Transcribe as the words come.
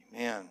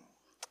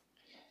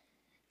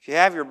If you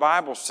have your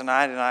Bibles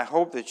tonight, and I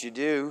hope that you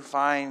do,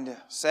 find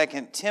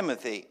 2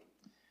 Timothy.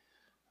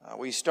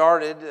 We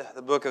started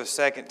the book of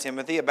 2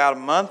 Timothy about a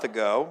month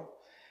ago,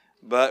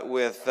 but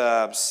with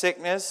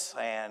sickness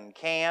and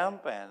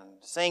camp and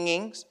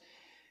singings,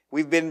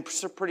 we've been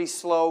pretty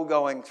slow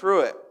going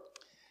through it.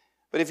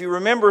 But if you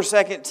remember,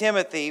 2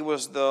 Timothy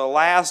was the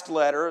last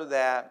letter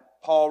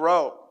that Paul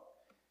wrote.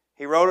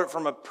 He wrote it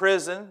from a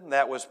prison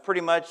that was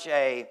pretty much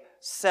a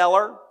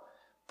cellar,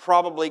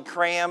 probably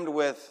crammed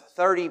with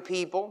 30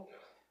 people,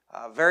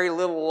 very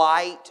little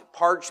light,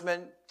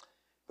 parchment.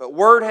 But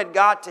word had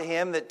got to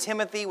him that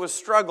Timothy was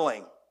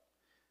struggling.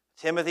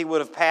 Timothy would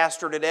have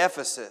pastored at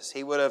Ephesus.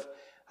 He would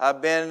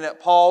have been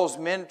Paul's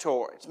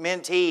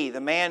mentee,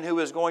 the man who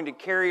was going to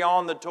carry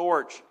on the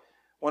torch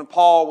when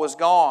Paul was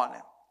gone.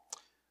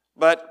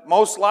 But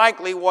most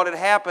likely what had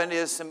happened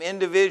is some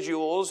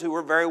individuals who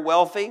were very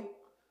wealthy,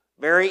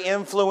 very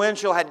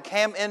influential, had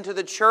come into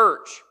the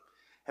church.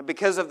 And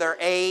because of their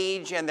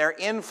age and their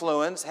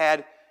influence,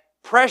 had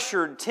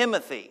pressured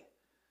Timothy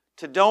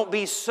to don't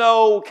be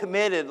so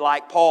committed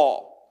like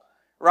Paul.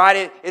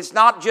 Right? It's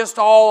not just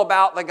all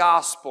about the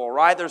gospel,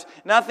 right? There's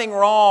nothing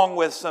wrong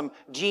with some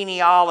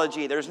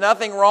genealogy. There's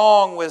nothing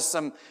wrong with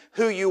some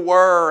who you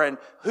were and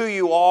who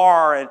you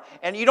are.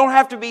 And you don't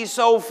have to be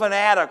so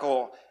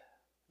fanatical,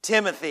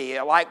 Timothy,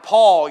 like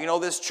Paul. You know,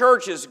 this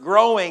church is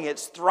growing,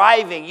 it's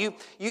thriving. You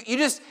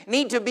just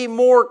need to be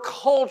more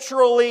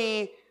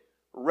culturally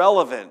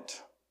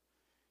relevant.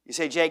 You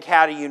say, Jake,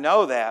 how do you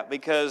know that?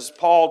 Because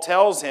Paul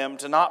tells him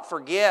to not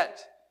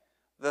forget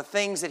the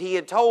things that he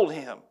had told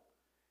him.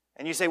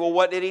 And you say, well,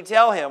 what did he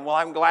tell him? Well,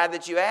 I'm glad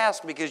that you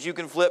asked, because you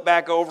can flip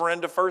back over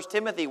into 1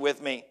 Timothy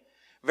with me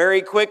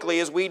very quickly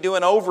as we do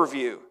an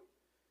overview.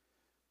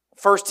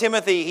 1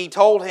 Timothy, he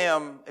told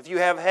him, if you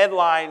have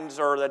headlines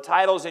or the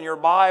titles in your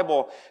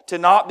Bible, to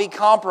not be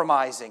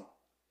compromising.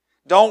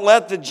 Don't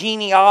let the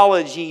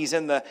genealogies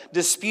and the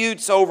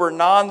disputes over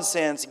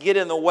nonsense get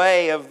in the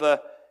way of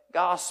the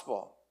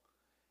gospel.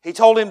 He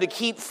told him to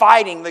keep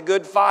fighting the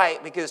good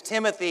fight, because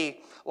Timothy,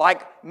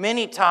 like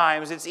many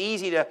times, it's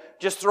easy to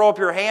just throw up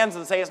your hands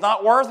and say, it's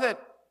not worth it.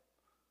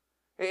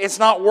 It's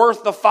not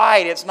worth the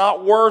fight. It's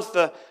not worth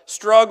the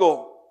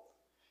struggle.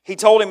 He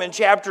told him in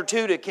chapter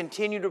 2 to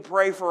continue to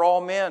pray for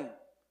all men.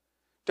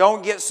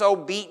 Don't get so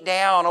beat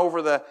down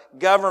over the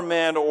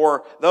government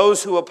or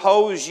those who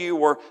oppose you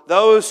or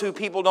those who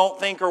people don't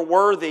think are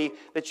worthy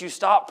that you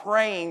stop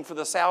praying for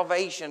the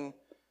salvation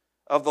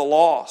of the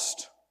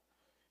lost.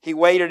 He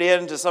waded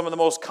into some of the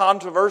most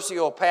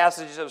controversial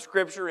passages of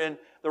Scripture in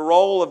the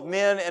role of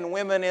men and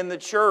women in the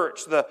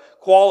church, the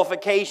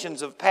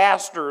qualifications of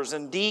pastors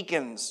and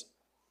deacons,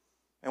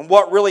 and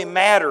what really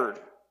mattered,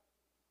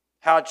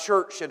 how a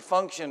church should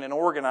function and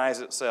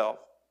organize itself.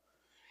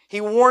 He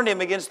warned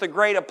him against the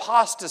great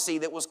apostasy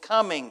that was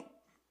coming,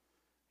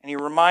 and he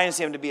reminds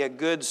him to be a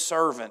good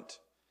servant.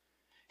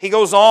 He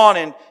goes on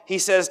and he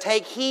says,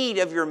 take heed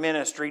of your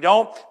ministry.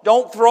 Don't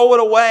throw it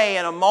away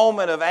in a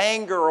moment of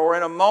anger or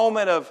in a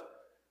moment of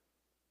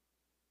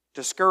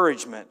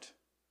discouragement.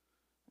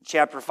 In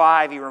chapter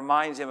 5, he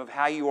reminds him of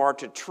how you are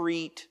to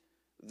treat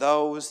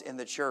those in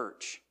the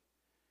church.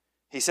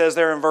 He says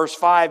there in verse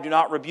 5, do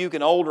not rebuke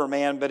an older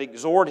man, but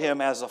exhort him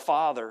as a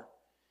father.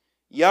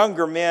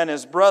 Younger men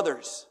as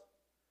brothers.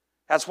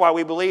 That's why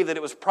we believe that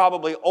it was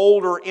probably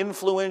older,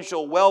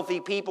 influential, wealthy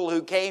people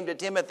who came to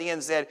Timothy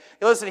and said,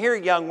 hey, listen here,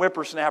 young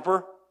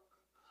whippersnapper.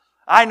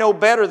 I know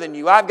better than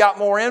you. I've got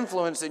more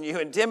influence than you.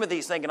 And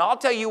Timothy's thinking, I'll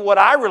tell you what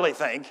I really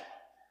think.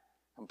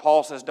 And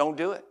Paul says, don't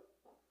do it.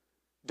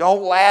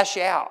 Don't lash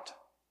out.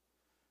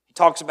 He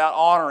talks about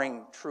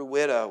honoring true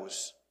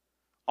widows,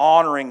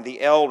 honoring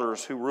the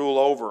elders who rule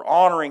over,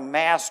 honoring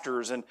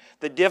masters and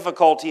the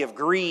difficulty of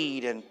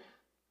greed and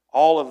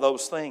all of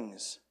those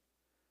things.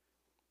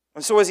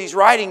 And so as he's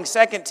writing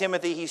 2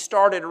 Timothy, he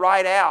started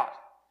right out.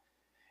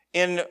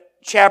 In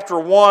chapter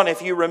 1,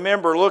 if you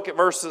remember, look at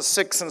verses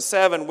 6 and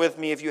 7 with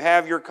me if you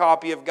have your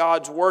copy of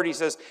God's Word. He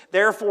says,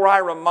 therefore I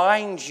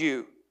remind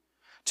you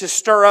to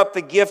stir up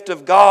the gift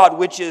of God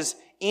which is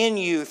in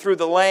you through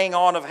the laying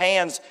on of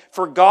hands.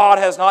 For God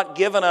has not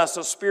given us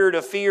a spirit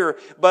of fear,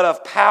 but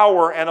of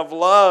power and of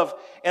love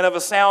and of a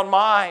sound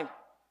mind.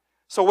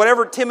 So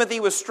whatever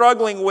Timothy was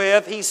struggling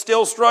with, he's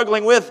still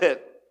struggling with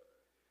it.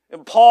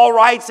 And Paul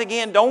writes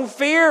again, don't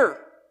fear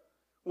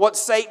what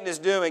Satan is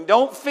doing.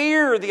 Don't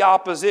fear the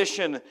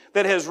opposition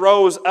that has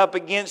rose up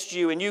against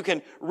you. And you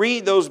can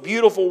read those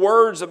beautiful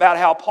words about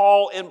how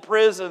Paul in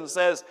prison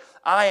says,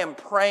 I am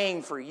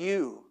praying for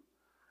you.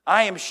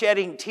 I am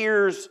shedding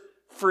tears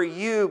for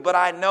you, but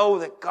I know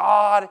that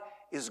God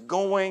is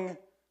going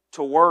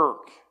to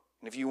work.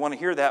 And if you want to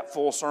hear that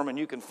full sermon,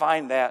 you can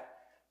find that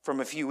from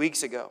a few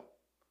weeks ago.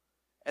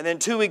 And then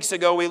 2 weeks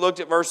ago, we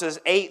looked at verses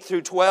 8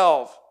 through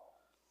 12.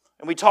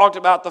 And we talked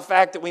about the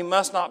fact that we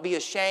must not be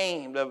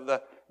ashamed of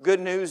the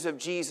good news of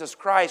Jesus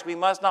Christ. We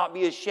must not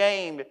be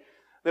ashamed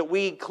that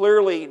we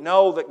clearly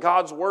know that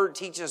God's Word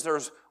teaches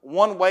there's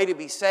one way to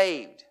be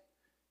saved.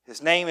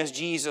 His name is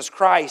Jesus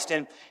Christ.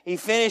 And he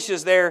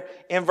finishes there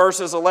in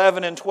verses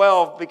 11 and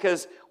 12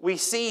 because we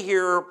see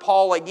here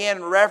Paul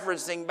again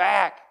referencing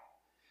back.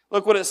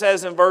 Look what it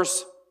says in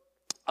verse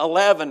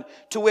 11.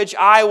 To which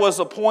I was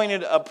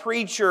appointed a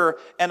preacher,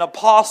 an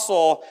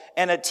apostle,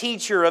 and a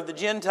teacher of the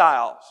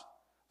Gentiles.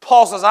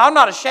 Paul says, I'm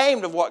not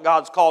ashamed of what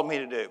God's called me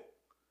to do.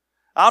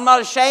 I'm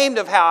not ashamed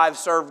of how I've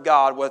served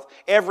God with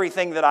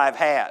everything that I've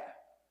had.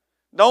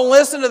 Don't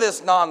listen to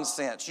this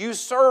nonsense. You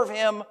serve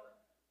Him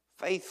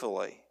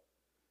faithfully.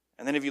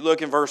 And then if you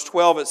look in verse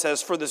 12, it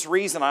says, for this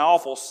reason I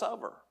awful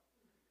suffer.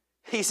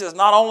 He says,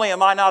 not only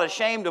am I not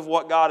ashamed of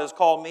what God has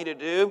called me to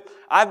do,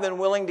 I've been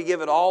willing to give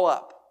it all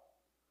up.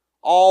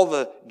 All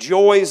the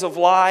joys of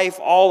life,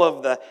 all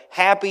of the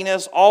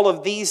happiness, all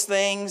of these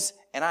things,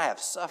 and I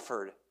have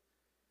suffered,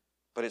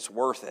 but it's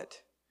worth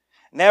it.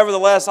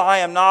 Nevertheless, I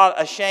am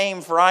not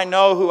ashamed, for I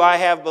know who I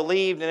have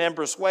believed and am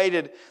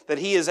persuaded that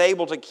He is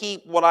able to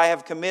keep what I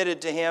have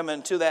committed to Him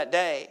unto that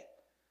day.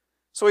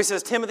 So he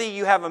says, Timothy,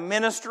 you have a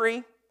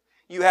ministry.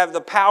 You have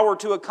the power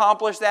to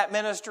accomplish that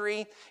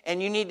ministry,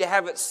 and you need to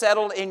have it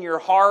settled in your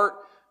heart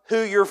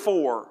who you're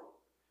for.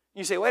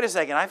 You say, wait a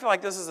second, I feel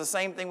like this is the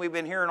same thing we've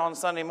been hearing on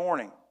Sunday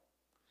morning.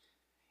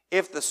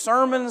 If the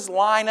sermons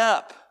line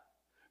up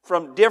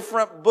from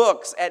different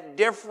books at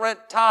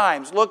different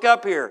times, look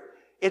up here,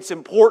 it's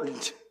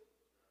important.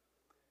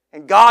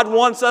 And God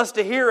wants us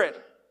to hear it.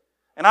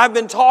 And I've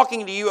been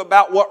talking to you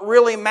about what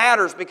really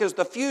matters, because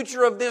the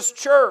future of this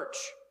church,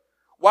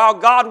 while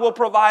God will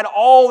provide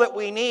all that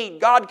we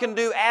need, God can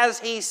do as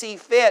He sees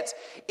fit,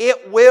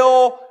 it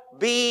will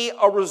be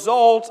a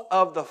result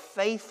of the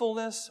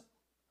faithfulness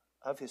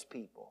of His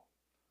people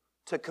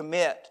to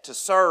commit, to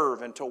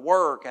serve, and to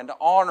work, and to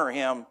honor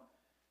Him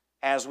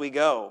as we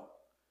go.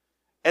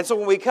 And so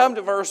when we come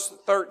to verse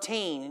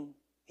 13,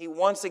 he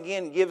once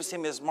again gives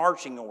him his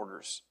marching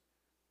orders.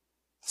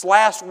 His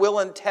last will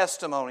and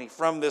testimony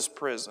from this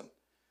prison.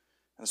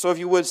 And so if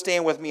you would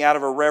stand with me out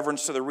of a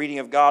reverence to the reading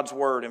of God's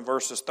Word in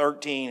verses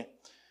 13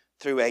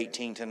 through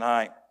 18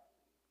 tonight.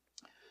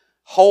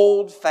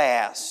 Hold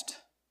fast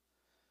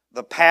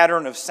the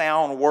pattern of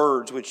sound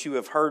words which you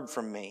have heard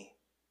from me,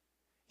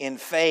 in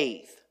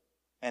faith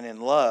and in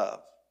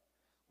love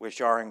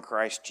which are in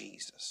Christ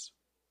Jesus.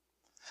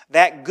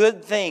 That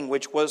good thing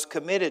which was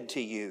committed to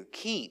you,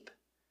 keep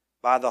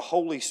by the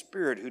Holy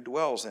Spirit who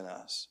dwells in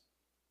us.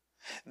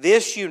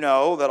 This you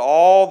know, that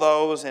all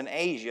those in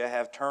Asia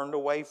have turned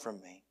away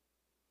from me,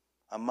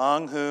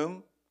 among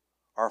whom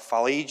are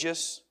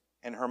Phygelus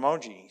and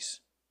Hermogenes.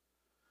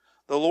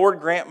 The Lord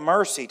grant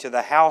mercy to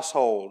the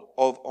household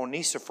of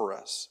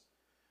Onesiphorus,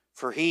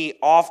 for he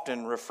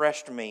often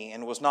refreshed me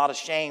and was not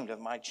ashamed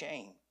of my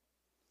chain.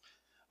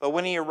 But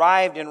when he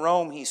arrived in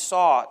Rome, he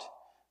sought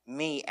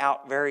me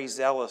out very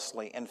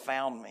zealously and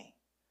found me.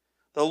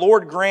 The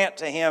Lord grant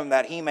to him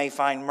that he may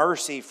find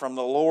mercy from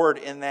the Lord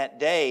in that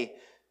day.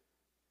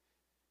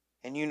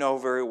 And you know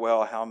very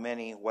well how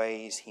many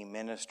ways he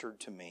ministered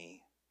to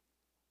me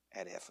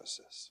at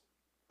Ephesus.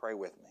 Pray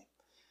with me.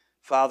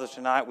 Father,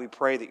 tonight we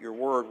pray that your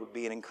word would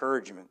be an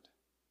encouragement.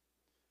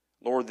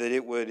 Lord, that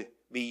it would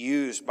be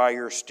used by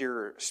your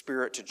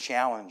Spirit to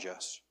challenge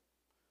us.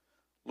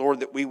 Lord,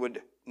 that we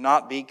would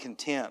not be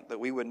content, that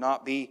we would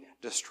not be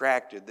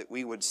distracted, that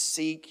we would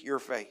seek your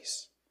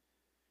face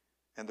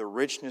and the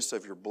richness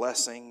of your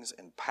blessings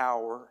and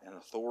power and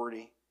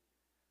authority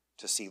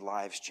to see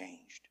lives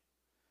changed.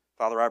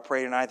 Father, I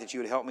pray tonight that you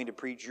would help me to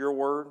preach your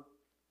word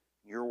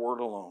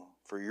alone,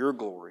 for your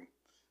glory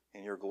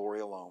and your glory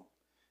alone.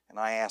 And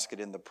I ask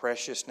it in the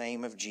precious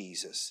name of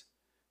Jesus.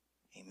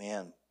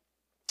 Amen.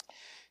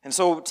 And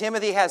so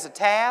Timothy has a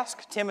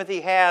task.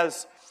 Timothy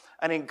has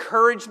an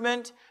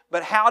encouragement.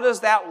 But how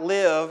does that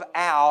live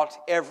out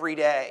every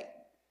day?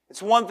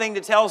 It's one thing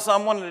to tell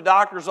someone in the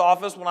doctor's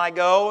office when I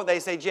go, they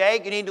say,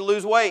 Jake, you need to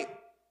lose weight.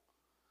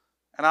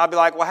 And I'll be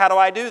like, well, how do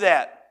I do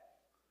that?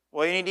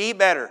 Well, you need to eat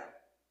better.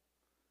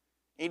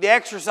 You need to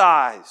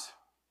exercise.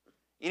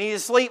 You need to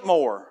sleep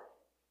more.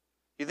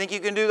 You think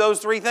you can do those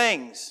three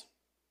things?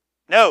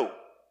 No.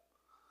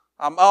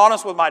 I'm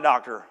honest with my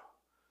doctor.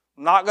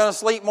 I'm not going to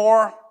sleep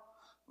more.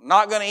 I'm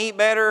not going to eat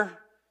better.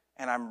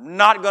 And I'm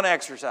not going to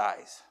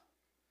exercise.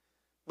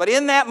 But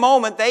in that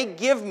moment, they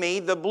give me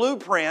the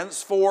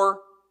blueprints for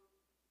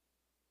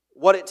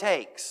what it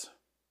takes.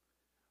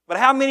 But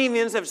how many of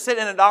you have sit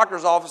in a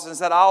doctor's office and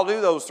said, I'll do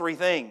those three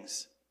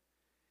things,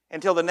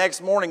 until the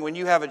next morning when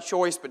you have a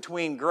choice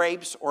between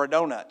grapes or a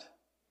donut?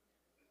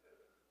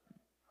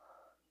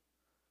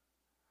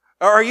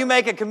 Or you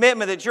make a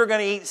commitment that you're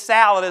going to eat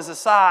salad as a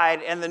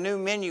side and the new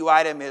menu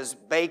item is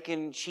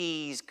bacon,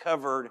 cheese,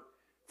 covered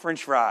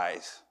French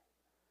fries.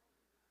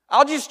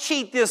 I'll just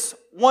cheat this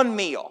one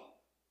meal.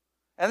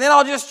 And then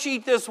I'll just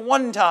cheat this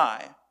one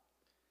time.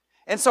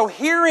 And so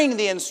hearing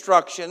the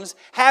instructions,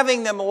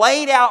 having them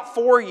laid out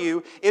for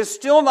you, is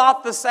still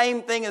not the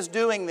same thing as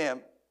doing them.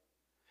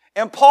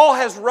 And Paul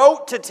has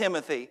wrote to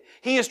Timothy.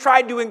 He has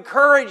tried to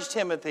encourage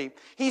Timothy.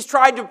 He's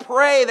tried to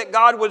pray that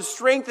God would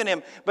strengthen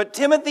him. But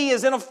Timothy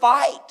is in a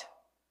fight.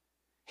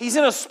 He's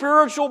in a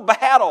spiritual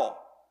battle.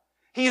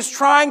 He's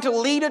trying to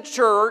lead a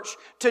church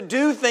to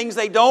do things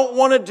they don't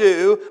want to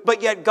do,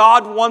 but yet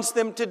God wants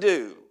them to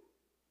do.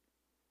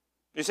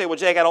 You say, well,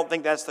 Jake, I don't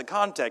think that's the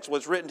context. Well,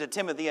 it's written to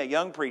Timothy, a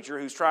young preacher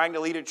who's trying to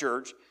lead a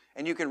church,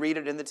 and you can read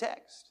it in the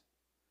text.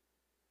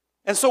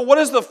 And so what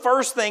is the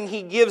first thing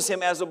he gives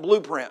him as a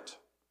blueprint?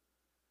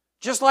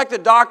 Just like the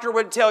doctor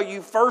would tell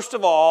you, first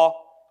of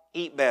all,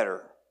 eat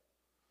better.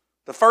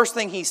 The first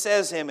thing he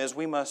says to him is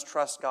we must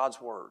trust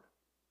God's Word.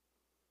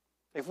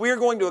 If we are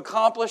going to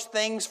accomplish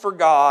things for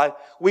God,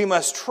 we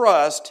must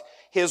trust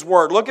His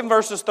Word. Look in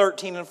verses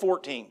 13 and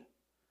 14.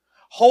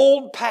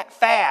 Hold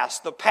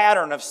fast the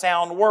pattern of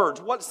sound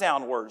words. What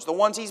sound words? The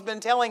ones He's been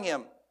telling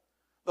him.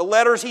 The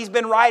letters He's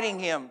been writing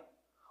him.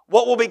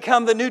 What will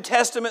become the New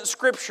Testament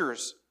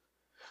Scriptures,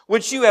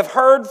 which you have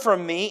heard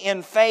from me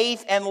in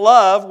faith and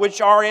love which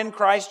are in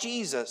Christ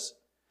Jesus.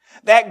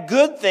 That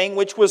good thing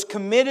which was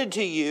committed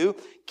to you,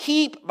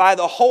 keep by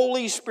the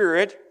Holy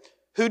Spirit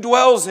who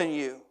dwells in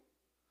you.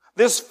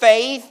 This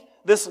faith,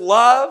 this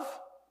love,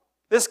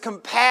 this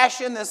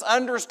compassion, this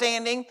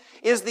understanding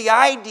is the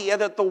idea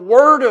that the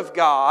Word of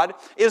God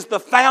is the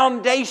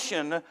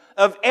foundation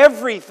of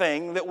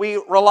everything that we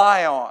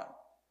rely on.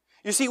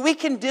 You see, we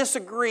can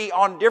disagree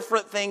on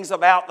different things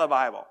about the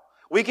Bible.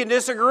 We can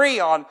disagree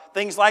on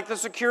things like the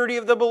security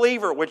of the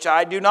believer, which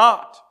I do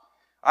not.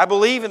 I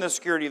believe in the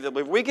security of the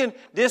believer. We can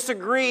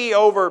disagree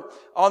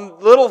on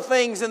little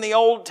things in the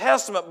Old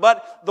Testament,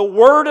 but the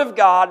Word of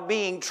God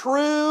being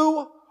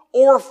true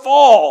or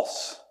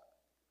false.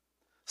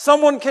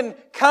 Someone can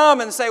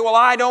come and say, well,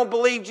 I don't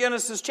believe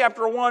Genesis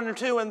chapter 1 and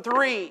 2 and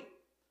 3.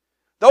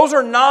 Those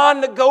are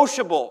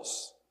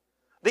non-negotiables.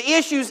 The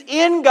issues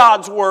in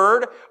God's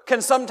Word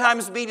can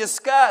sometimes be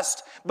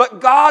discussed, but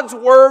God's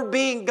Word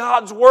being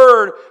God's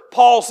Word,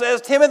 Paul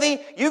says, Timothy,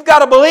 you've got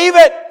to believe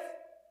it.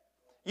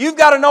 You've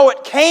got to know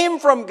it came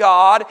from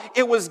God,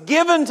 it was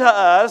given to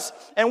us,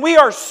 and we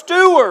are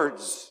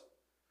stewards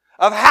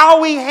of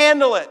how we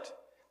handle it,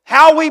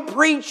 how we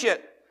preach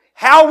it,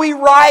 how we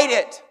write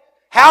it,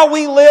 how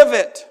we live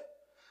it.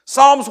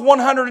 Psalms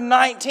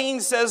 119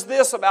 says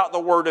this about the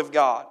Word of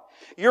God.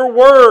 Your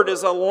Word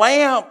is a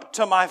lamp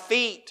to my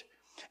feet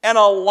and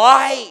a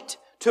light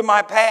to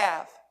my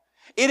path.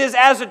 It is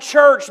as a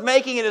church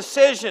making a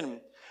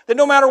decision that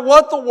no matter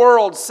what the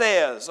world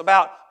says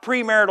about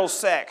premarital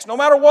sex, no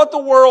matter what the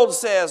world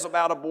says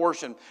about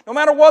abortion, no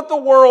matter what the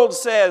world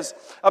says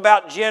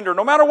about gender,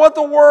 no matter what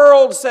the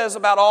world says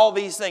about all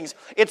these things,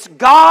 it's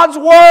God's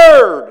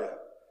Word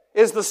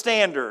is the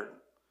standard.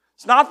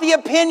 It's not the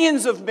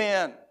opinions of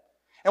men.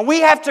 And we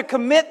have to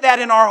commit that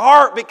in our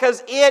heart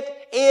because it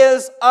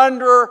is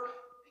under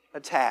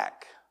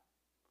attack.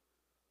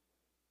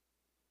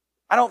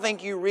 I don't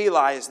think you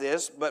realize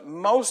this, but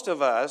most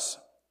of us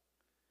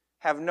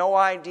have no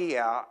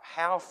idea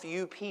how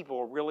few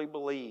people really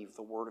believe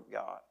the Word of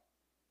God.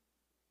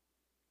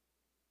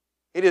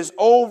 It is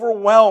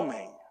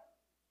overwhelming.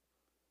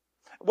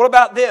 What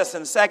about this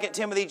in 2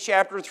 Timothy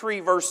chapter 3,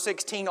 verse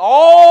 16?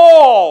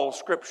 All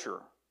Scripture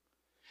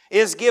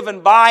is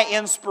given by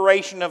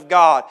inspiration of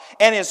God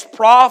and is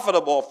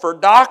profitable for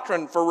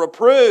doctrine, for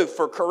reproof,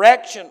 for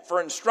correction,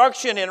 for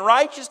instruction in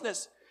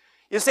righteousness.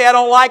 You say, I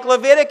don't like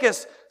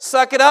Leviticus.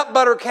 Suck it up,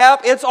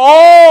 Buttercup. It's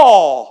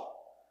all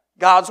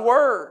God's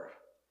Word.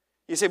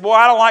 You say, boy,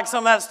 I don't like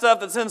some of that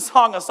stuff that's in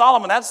Song of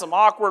Solomon. That's some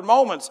awkward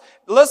moments.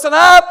 Listen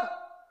up.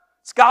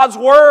 It's God's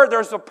Word.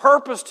 There's a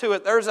purpose to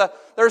it.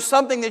 There's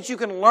something that you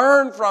can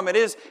learn from it. It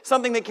is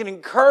something that can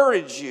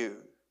encourage you.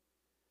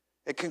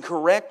 It can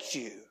correct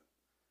you.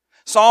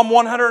 Psalm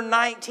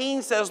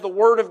 119 says the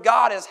Word of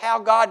God is how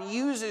God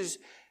uses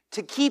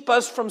to keep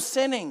us from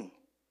sinning.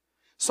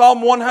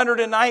 Psalm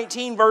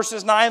 119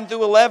 verses 9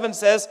 through 11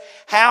 says,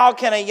 how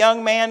can a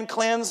young man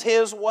cleanse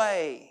his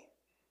way?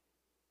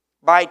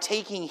 By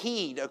taking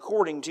heed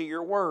according to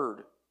your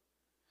word.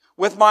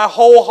 With my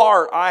whole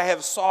heart I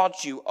have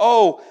sought you.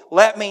 Oh,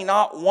 let me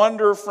not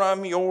wander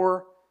from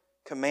your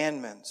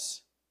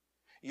commandments.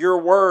 Your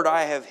word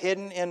I have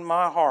hidden in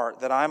my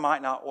heart that I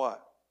might not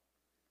what?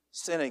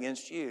 Sin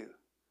against you.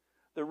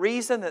 The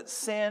reason that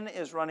sin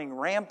is running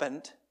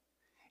rampant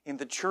in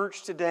the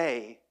church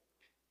today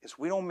is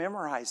we don't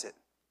memorize it.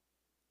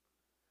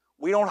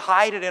 We don't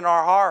hide it in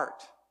our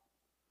heart.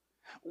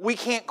 We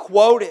can't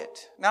quote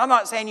it. Now, I'm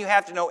not saying you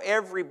have to know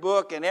every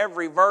book and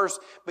every verse,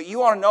 but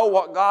you ought to know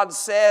what God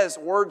says,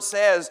 Word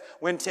says,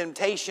 when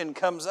temptation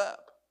comes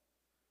up.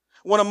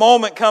 When a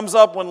moment comes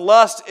up when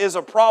lust is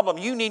a problem,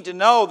 you need to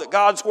know that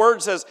God's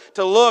Word says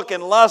to look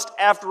and lust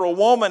after a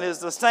woman is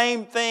the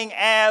same thing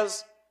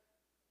as...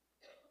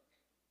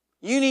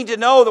 You need to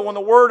know that when the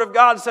Word of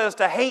God says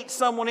to hate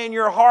someone in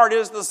your heart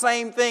is the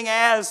same thing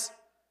as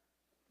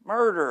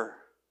murder.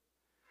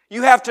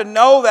 You have to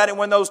know that, and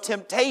when those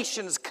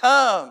temptations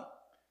come,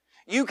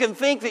 you can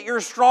think that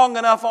you're strong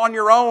enough on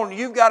your own,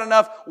 you've got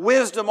enough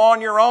wisdom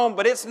on your own,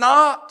 but it's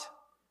not.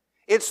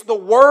 It's the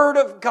Word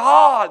of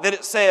God that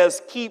it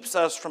says keeps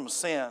us from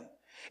sin.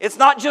 It's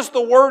not just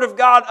the Word of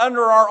God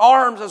under our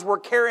arms as we're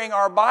carrying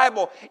our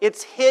Bible.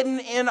 It's hidden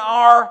in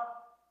our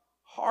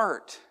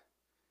heart.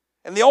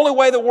 And the only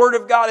way the Word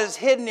of God is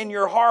hidden in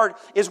your heart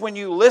is when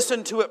you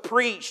listen to it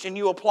preached and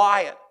you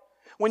apply it.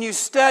 When you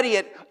study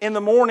it in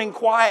the morning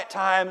quiet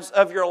times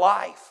of your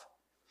life.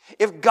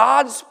 If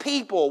God's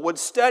people would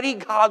study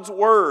God's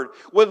Word,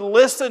 would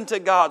listen to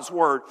God's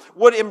Word,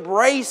 would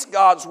embrace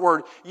God's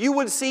Word, you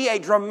would see a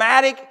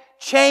dramatic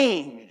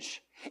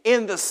change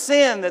in the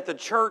sin that the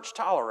church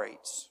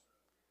tolerates.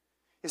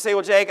 You say,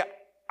 well, Jake,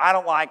 I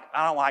don't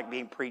like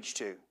being preached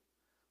to.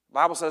 The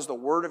Bible says the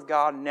Word of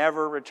God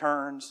never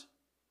returns.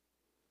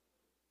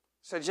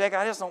 You say, Jake,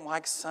 I just don't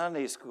like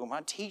Sunday school.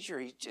 My teacher,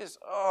 he's just,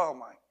 oh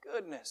my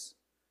goodness.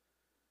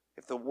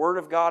 If the Word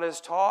of God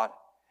is taught,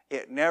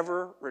 it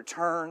never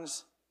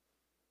returns.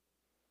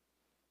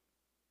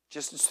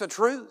 Just it's the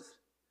truth.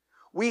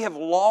 We have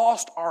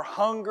lost our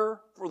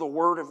hunger for the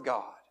Word of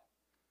God.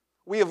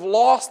 We have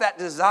lost that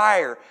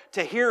desire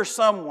to hear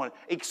someone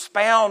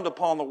expound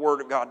upon the Word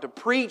of God, to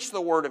preach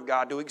the Word of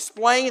God, to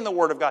explain the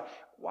Word of God.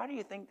 Why do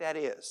you think that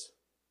is?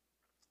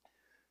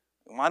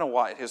 Well, I know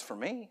why it is for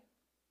me,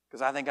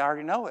 because I think I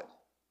already know it.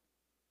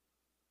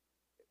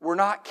 We're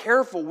not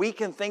careful, we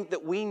can think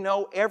that we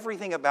know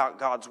everything about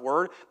God's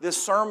Word. This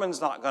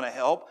sermon's not going to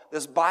help.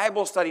 This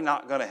Bible study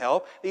not going to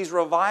help. These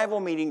revival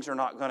meetings are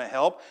not going to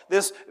help.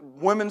 This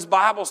women's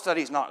Bible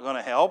study is not going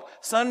to help.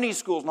 Sunday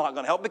school's not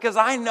going to help because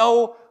I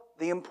know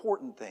the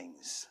important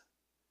things.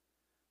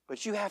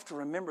 But you have to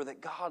remember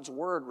that God's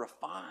Word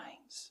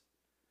refines.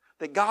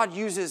 That God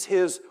uses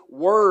His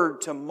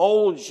Word to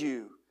mold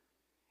you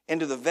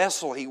into the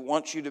vessel He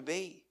wants you to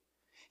be.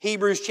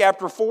 Hebrews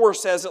chapter 4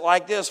 says it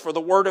like this, for the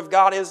Word of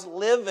God is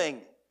living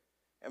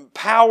and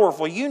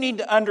powerful. You need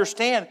to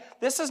understand,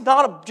 this is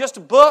not just a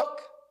book.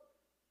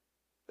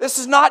 This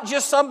is not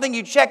just something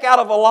you check out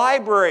of a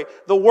library.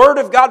 The Word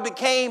of God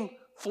became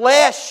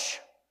flesh.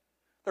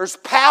 There's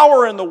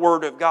power in the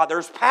Word of God.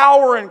 There's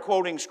power in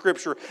quoting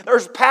Scripture.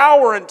 There's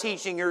power in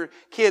teaching your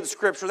kids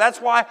Scripture. That's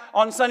why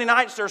on Sunday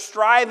nights they're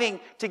striving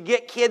to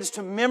get kids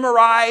to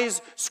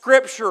memorize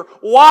Scripture.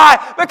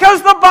 Why?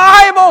 Because the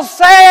Bible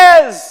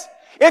says,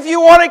 if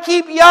you want to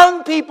keep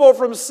young people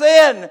from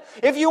sin,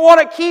 if you want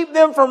to keep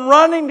them from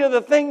running to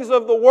the things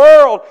of the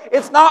world,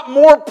 it's not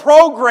more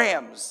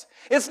programs.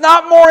 It's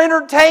not more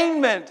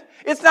entertainment.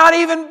 It's not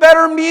even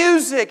better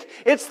music.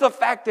 It's the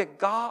fact that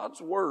God's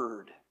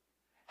Word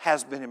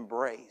has been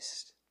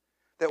embraced.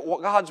 That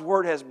God's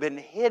Word has been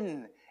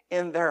hidden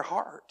in their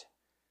heart.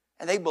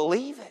 And they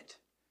believe it.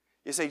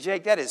 You say,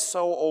 Jake, that is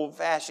so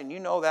old-fashioned.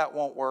 You know that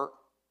won't work.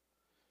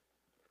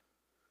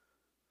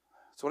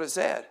 That's what it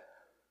said.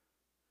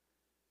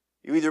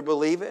 You either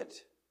believe it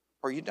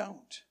or you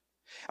don't.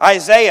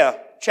 Isaiah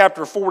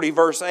chapter 40,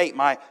 verse 8,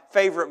 my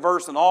favorite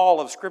verse in all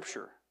of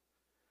Scripture.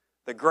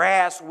 The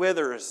grass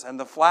withers and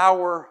the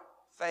flower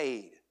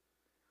fade,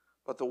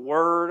 but the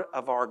word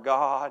of our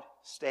God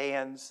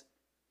stands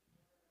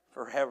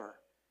forever.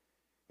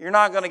 You're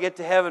not going to get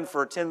to heaven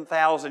for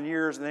 10,000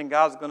 years and then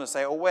God's going to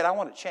say, oh wait, I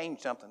want to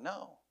change something.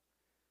 No.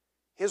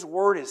 His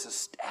word is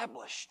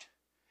established.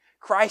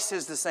 Christ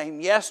is the same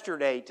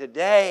yesterday,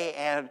 today,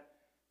 and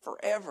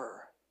forever.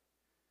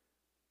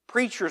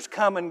 Preachers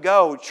come and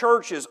go.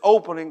 Churches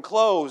open and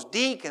close.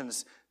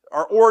 Deacons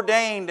are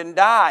ordained and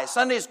die.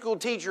 Sunday school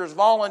teachers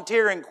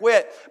volunteer and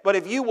quit. But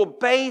if you will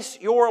base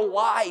your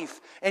life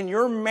and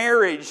your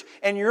marriage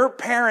and your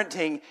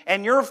parenting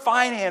and your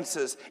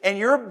finances and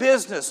your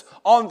business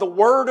on the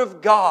Word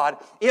of God,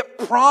 it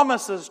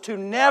promises to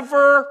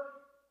never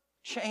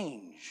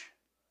change.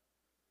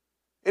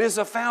 It is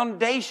a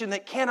foundation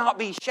that cannot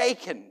be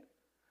shaken.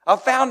 A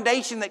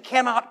foundation that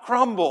cannot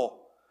crumble.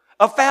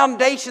 A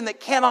foundation that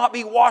cannot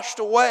be washed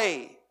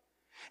away.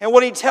 And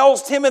what he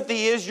tells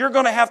Timothy is you're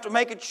going to have to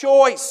make a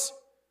choice.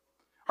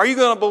 Are you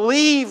going to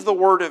believe the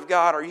Word of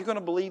God? Or are you going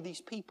to believe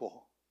these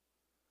people?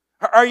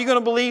 Are you going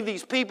to believe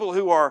these people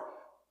who are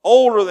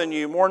older than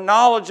you, more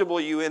knowledgeable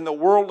than you in the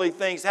worldly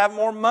things, have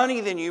more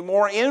money than you,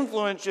 more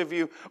influence of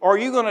you? Or are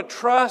you going to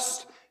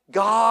trust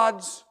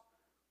God's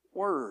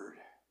Word?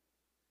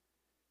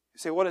 You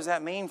say, what does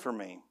that mean for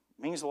me?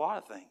 It means a lot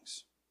of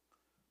things.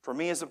 For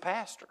me as a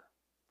pastor.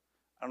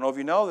 I don't know if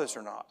you know this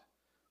or not,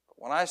 but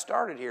when I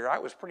started here, I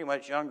was pretty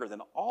much younger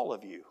than all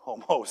of you,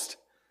 almost.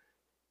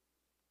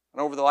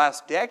 And over the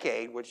last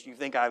decade, which you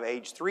think I've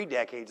aged 3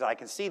 decades, I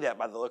can see that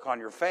by the look on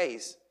your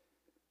face.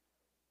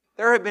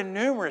 There have been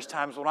numerous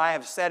times when I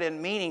have sat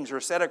in meetings or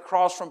sat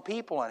across from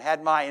people and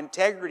had my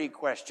integrity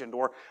questioned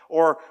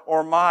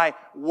or my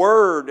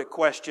word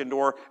questioned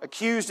or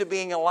accused of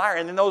being a liar.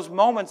 And in those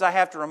moments, I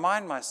have to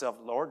remind myself,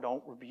 Lord,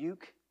 don't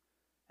rebuke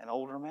an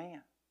older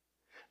man.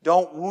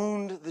 Don't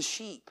wound the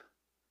sheep.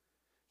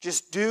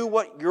 Just do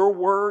what your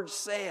word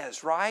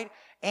says, right?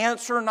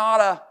 Answer not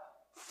a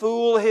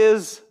fool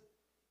his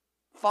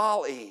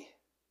folly.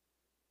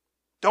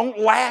 Don't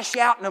lash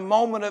out in a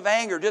moment of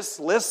anger.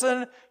 Just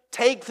listen,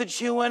 take the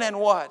chewing, and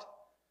what?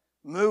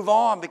 Move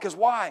on. Because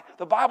why?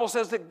 The Bible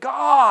says that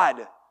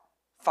God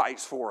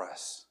fights for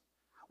us.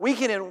 We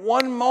can in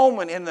one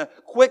moment, in the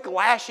quick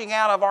lashing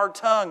out of our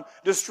tongue,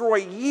 destroy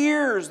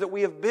years that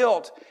we have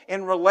built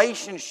in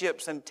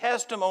relationships and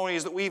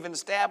testimonies that we've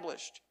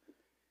established.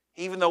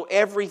 Even though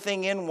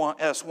everything in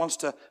us wants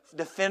to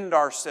defend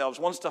ourselves,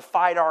 wants to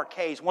fight our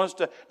case, wants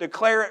to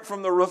declare it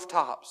from the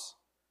rooftops.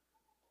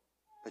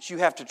 But you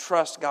have to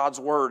trust God's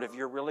Word if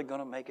you're really going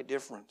to make a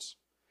difference.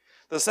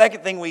 The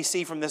second thing we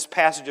see from this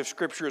passage of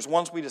Scripture is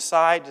once we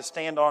decide to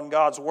stand on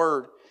God's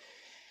Word,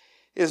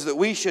 is that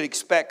we should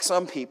expect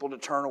some people to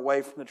turn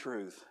away from the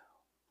truth.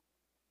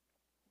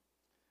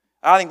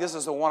 I think this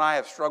is the one I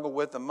have struggled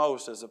with the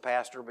most as a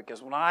pastor,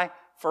 because when I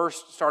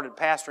first started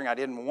pastoring, I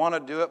didn't want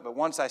to do it, but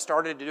once I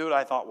started to do it,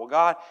 I thought, well,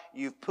 God,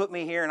 you've put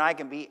me here and I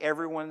can be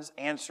everyone's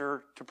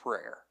answer to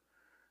prayer.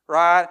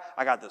 Right?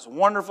 I got this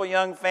wonderful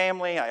young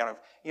family. I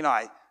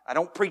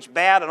don't preach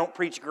bad, I don't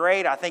preach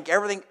great. I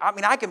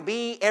can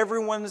be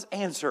everyone's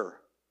answer.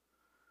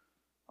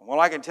 Well,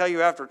 I can tell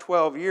you after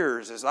 12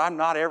 years is I'm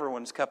not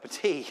everyone's cup of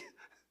tea.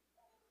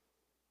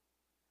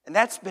 And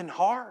that's been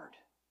hard.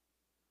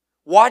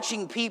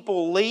 Watching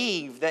people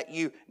leave that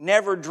you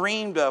never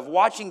dreamed of.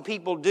 Watching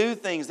people do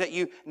things that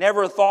you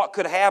never thought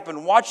could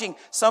happen. Watching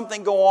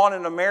something go on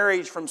in a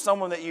marriage from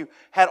someone that you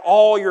had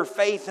all your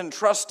faith and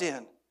trust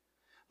in.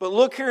 But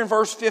look here in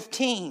verse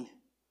 15.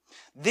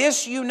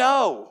 This you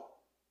know,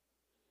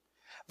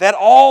 that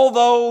all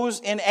those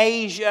in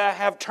Asia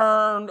have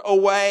turned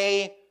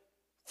away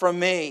from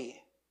me.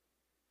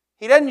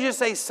 He doesn't just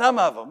say some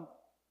of them.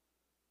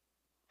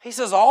 He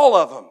says all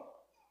of them.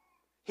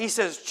 He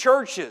says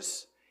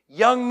churches,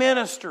 young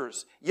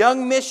ministers,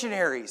 young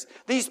missionaries,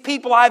 these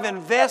people I've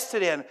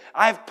invested in,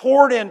 I've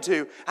poured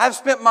into, I've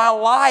spent my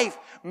life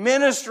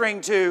ministering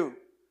to.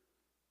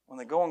 When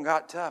the going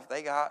got tough,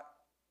 they got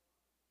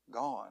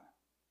gone.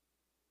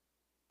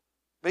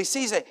 But he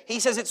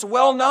says it's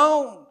well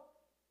known.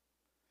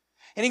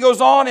 And he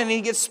goes on and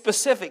he gets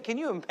specific. Can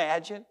you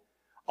imagine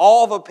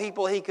all the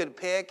people he could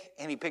pick,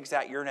 and he picks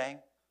out your name?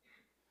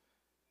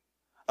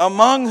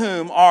 Among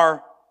whom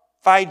are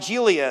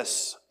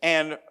Phygelius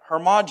and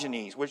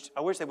Hermogenes, which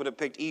I wish they would have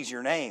picked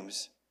easier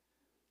names.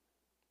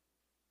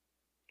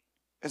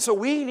 And so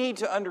we need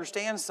to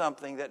understand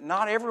something, that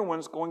not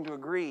everyone's going to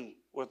agree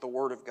with the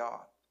Word of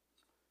God.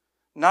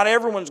 Not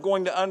everyone's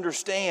going to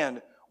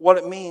understand what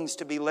it means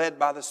to be led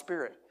by the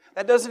Spirit.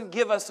 That doesn't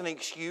give us an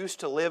excuse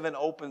to live in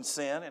open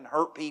sin and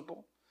hurt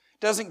people. It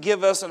doesn't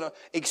give us an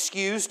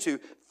excuse to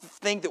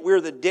think that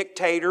we're the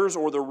dictators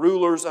or the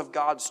rulers of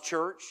God's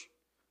church.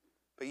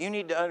 But you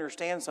need to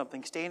understand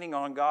something. Standing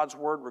on God's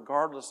Word,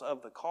 regardless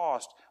of the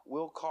cost,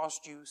 will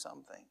cost you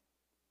something.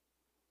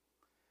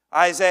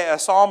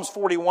 Psalms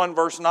 41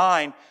 verse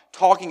 9,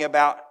 talking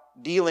about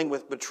dealing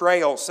with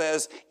betrayal,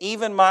 says,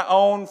 even my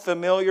own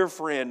familiar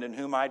friend in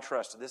whom I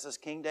trusted. This is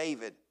King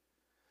David.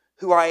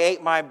 Who I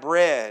ate my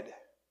bread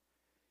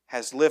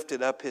has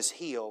lifted up his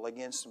heel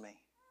against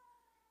me.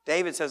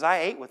 David says, I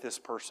ate with this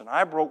person.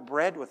 I broke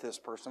bread with this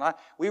person.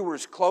 We were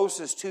as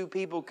close as two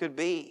people could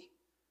be.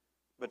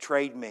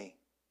 Betrayed me.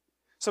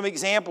 Some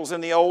examples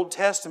in the Old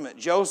Testament.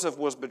 Joseph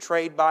was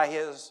betrayed by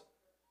his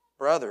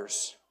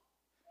brothers.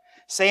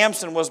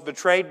 Samson was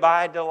betrayed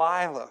by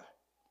Delilah.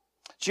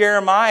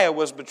 Jeremiah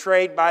was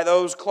betrayed by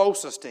those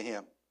closest to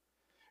him.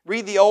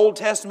 Read the Old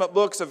Testament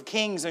books of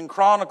Kings and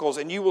Chronicles,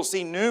 and you will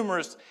see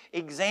numerous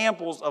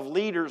examples of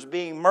leaders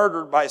being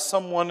murdered by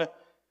someone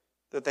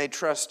that they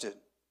trusted.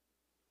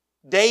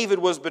 David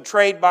was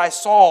betrayed by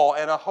Saul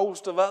and a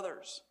host of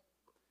others.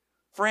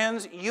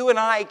 Friends, you and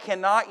I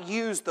cannot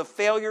use the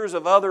failures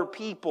of other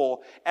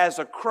people as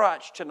a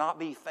crutch to not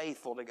be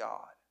faithful to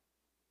God.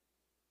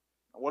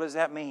 What does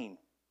that mean?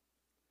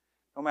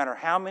 No matter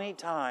how many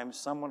times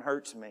someone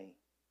hurts me,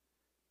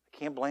 I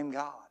can't blame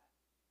God.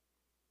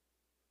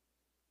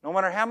 No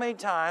matter how many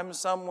times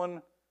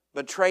someone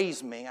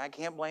betrays me, I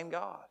can't blame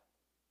God.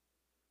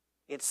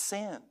 It's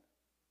sin.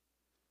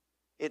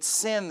 It's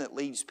sin that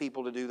leads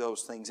people to do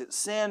those things. It's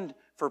sin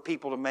for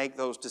people to make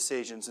those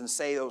decisions and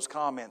say those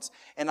comments.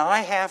 And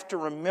I have to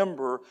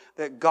remember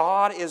that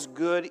God is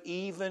good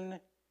even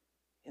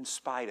in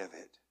spite of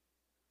it.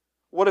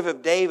 What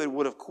if David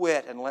would have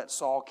quit and let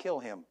Saul kill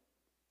him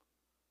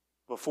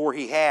before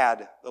he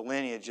had the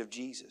lineage of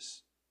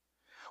Jesus?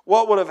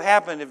 What would have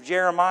happened if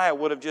Jeremiah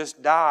would have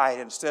just died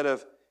instead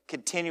of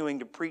continuing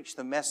to preach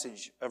the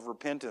message of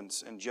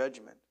repentance and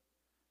judgment?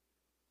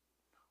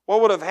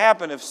 What would have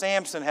happened if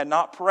Samson had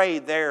not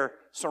prayed there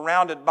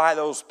surrounded by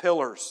those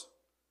pillars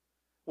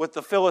with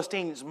the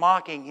Philistines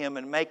mocking him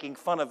and making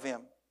fun of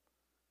him?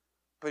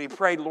 But he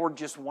prayed, Lord,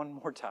 just one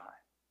more time.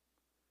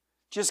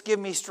 Just give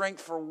me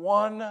strength for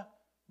one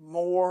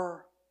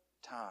more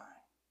time.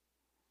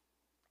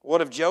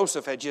 What if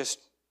Joseph had just,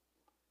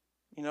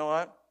 you know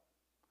what?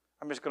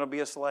 I'm just going to be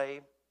a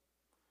slave.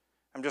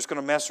 I'm just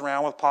going to mess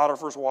around with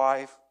Potiphar's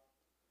wife.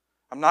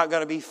 I'm not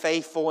going to be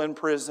faithful in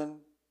prison.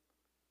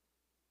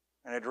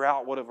 And a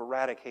drought would have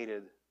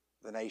eradicated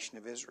the nation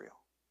of Israel.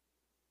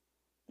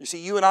 You see,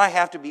 you and I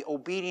have to be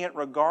obedient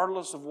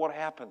regardless of what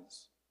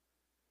happens.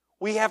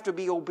 We have to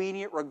be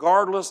obedient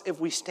regardless if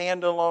we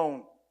stand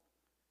alone.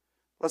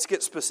 Let's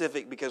get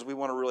specific because we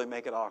want to really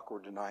make it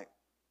awkward tonight.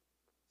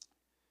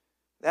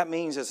 That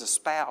means as a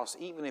spouse,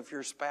 even if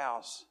your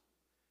spouse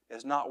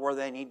is not where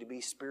they need to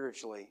be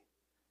spiritually,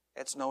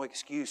 it's no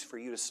excuse for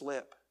you to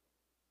slip.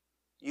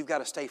 You've got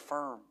to stay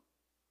firm,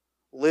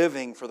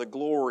 living for the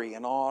glory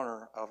and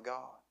honor of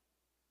God.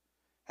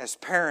 As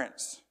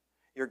parents,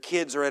 your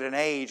kids are at an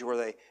age where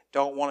they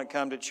don't want to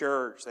come to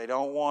church. They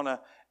don't want to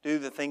do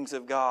the things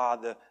of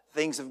God. The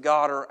things of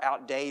God are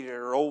outdated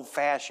or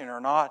old-fashioned or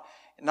not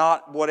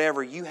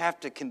whatever. You have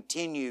to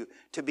continue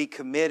to be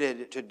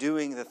committed to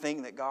doing the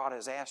thing that God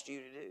has asked you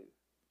to do.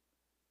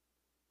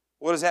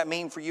 What does that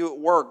mean for you at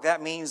work?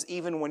 That means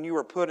even when you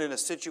are put in a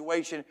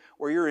situation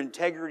where your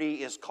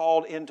integrity is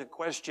called into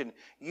question,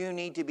 you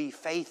need to be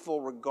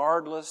faithful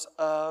regardless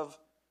of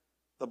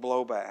the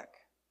blowback.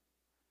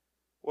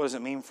 What does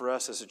it mean for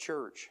us as a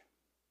church?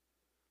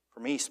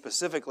 For me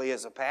specifically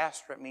as a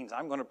pastor, it means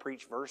I'm going to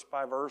preach verse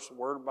by verse,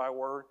 word by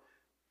word,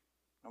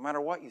 no matter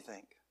what you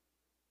think.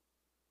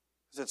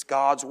 Because it's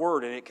God's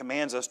Word and it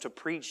commands us to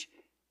preach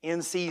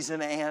in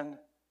season and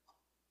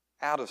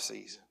out of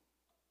season.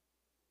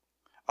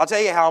 I'll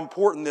tell you how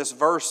important this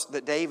verse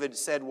that David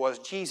said was.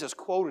 Jesus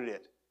quoted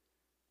it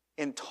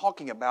in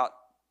talking about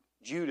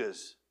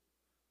Judah's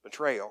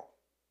betrayal.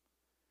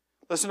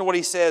 Listen to what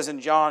he says in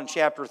John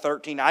chapter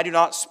 13. I do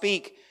not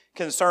speak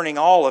concerning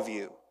all of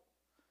you.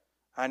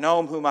 I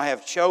know whom I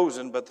have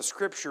chosen, but the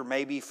Scripture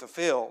may be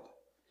fulfilled.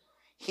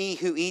 He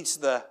who eats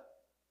the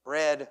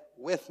bread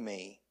with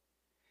me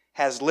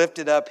has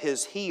lifted up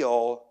his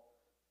heel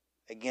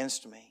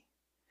against me.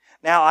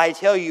 Now I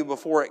tell you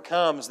before it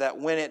comes, that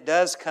when it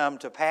does come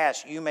to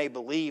pass, you may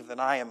believe that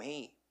I am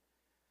He.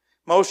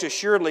 Most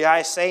assuredly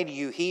I say to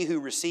you, he who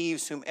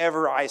receives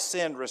whomever I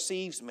send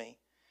receives me,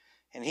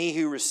 and he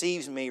who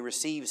receives me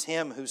receives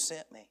him who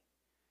sent me.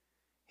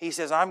 He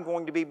says, I'm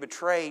going to be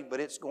betrayed, but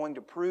it's going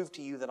to prove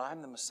to you that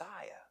I'm the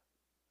Messiah.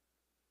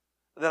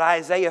 That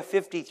Isaiah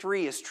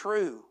 53 is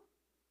true.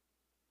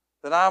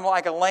 That I'm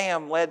like a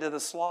lamb led to the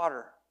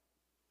slaughter.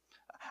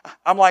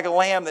 I'm like a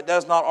lamb that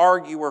does not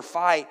argue or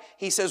fight.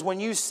 He says, when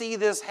you see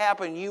this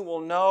happen, you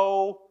will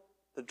know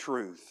the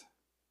truth.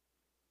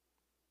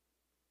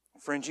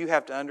 Friends, you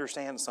have to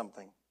understand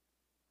something.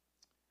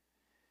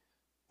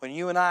 When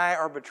you and I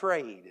are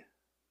betrayed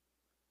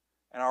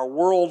and our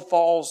world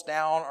falls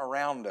down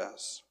around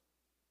us,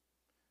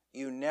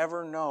 you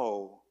never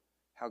know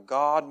how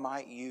God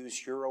might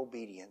use your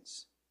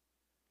obedience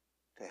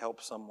to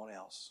help someone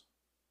else.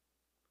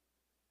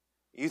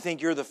 You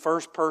think you're the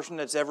first person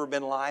that's ever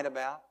been lied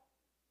about?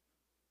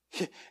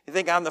 You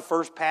think I'm the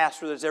first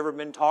pastor that's ever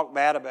been talked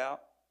bad about?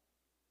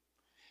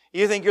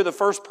 You think you're the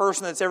first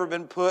person that's ever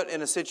been put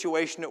in a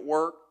situation at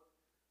work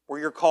where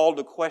you're called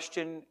to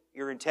question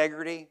your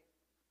integrity?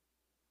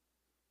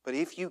 But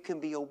if you can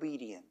be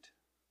obedient,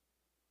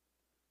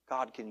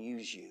 God can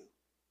use you.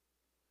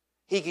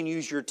 He can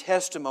use your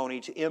testimony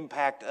to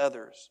impact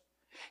others.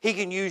 He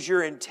can use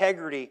your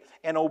integrity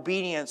and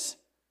obedience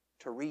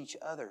to reach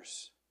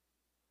others.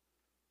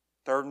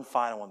 Third and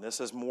final one. This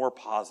is more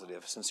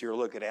positive since you're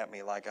looking at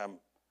me like I'm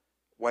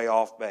way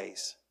off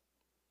base.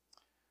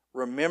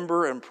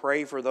 Remember and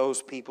pray for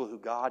those people who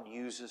God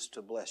uses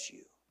to bless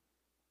you.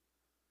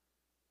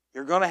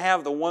 You're going to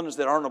have the ones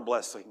that aren't a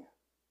blessing,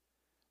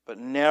 but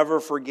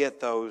never forget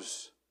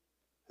those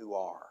who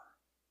are.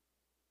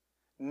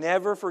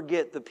 Never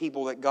forget the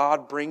people that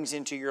God brings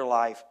into your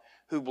life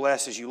who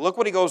blesses you. Look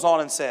what he goes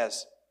on and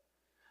says.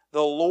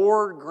 The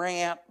Lord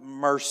grant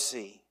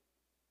mercy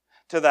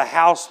to the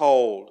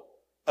household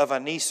of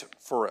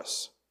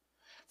Onesiphorus,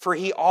 for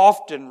he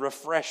often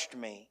refreshed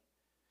me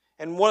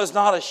and was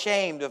not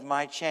ashamed of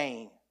my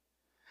chain.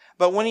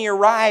 But when he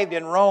arrived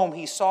in Rome,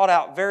 he sought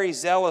out very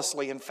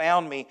zealously and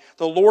found me.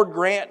 The Lord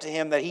grant to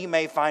him that he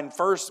may find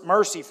first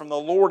mercy from the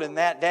Lord in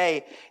that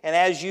day. And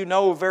as you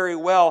know very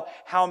well,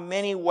 how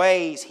many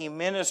ways he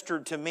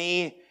ministered to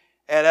me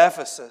at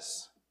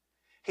Ephesus.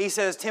 He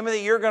says,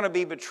 Timothy, you're going to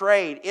be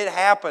betrayed. It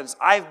happens.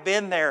 I've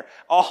been there.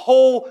 A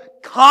whole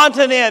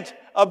continent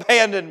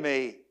abandoned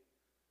me.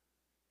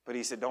 But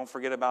he said, don't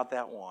forget about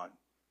that one.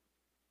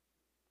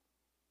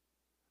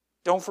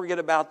 Don't forget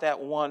about that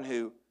one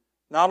who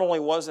not only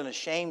wasn't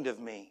ashamed of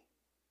me,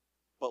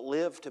 but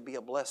lived to be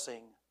a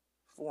blessing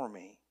for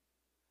me.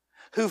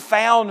 Who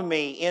found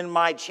me in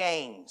my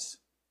chains.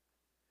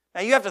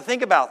 Now you have to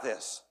think about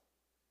this.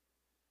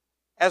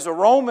 As a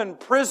Roman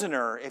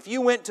prisoner, if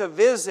you went to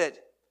visit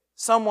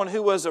someone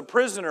who was a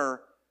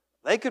prisoner,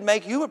 they could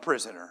make you a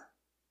prisoner.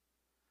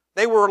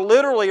 They were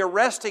literally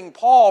arresting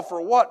Paul for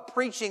what?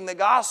 Preaching the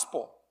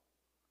gospel.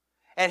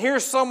 And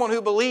here's someone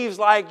who believes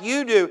like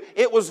you do.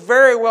 It was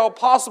very well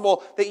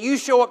possible that you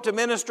show up to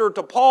minister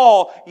to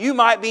Paul, you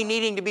might be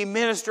needing to be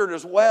ministered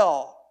as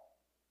well.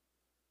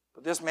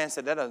 But this man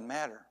said, that doesn't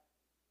matter.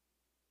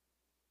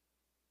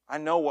 I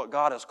know what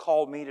God has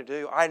called me to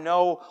do. I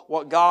know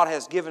what God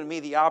has given me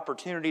the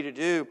opportunity to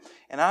do,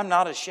 and I'm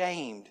not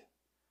ashamed.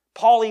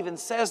 Paul even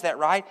says that,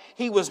 right?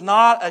 He was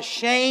not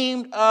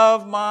ashamed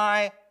of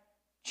my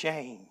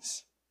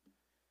chains.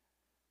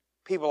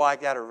 People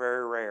like that are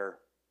very rare.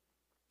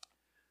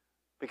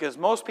 Because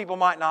most people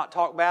might not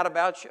talk bad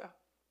about you,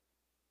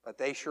 but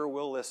they sure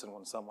will listen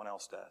when someone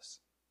else does.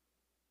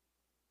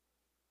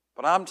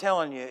 But I'm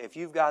telling you, if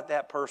you've got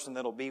that person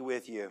that'll be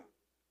with you,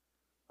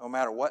 no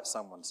matter what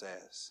someone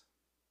says,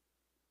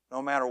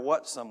 no matter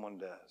what someone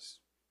does,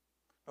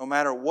 no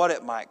matter what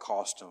it might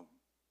cost them.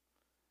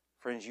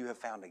 Friends, you have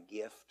found a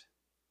gift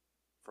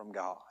from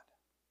God.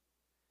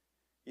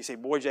 You say,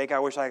 boy, Jake, I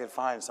wish I could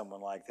find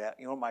someone like that.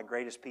 You know what my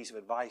greatest piece of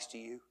advice to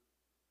you?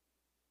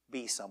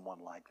 Be someone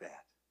like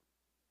that.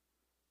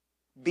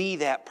 Be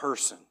that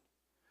person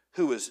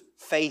who is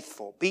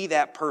faithful. Be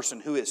that person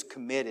who is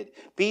committed.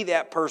 Be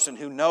that person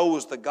who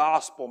knows the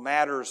gospel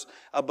matters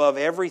above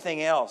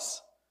everything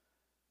else.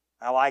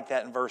 I like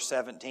that in verse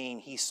 17.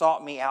 He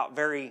sought me out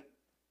very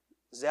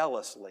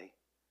zealously.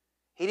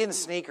 He didn't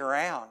sneak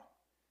around.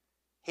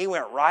 He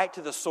went right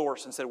to the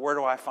source and said, where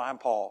do I find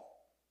Paul?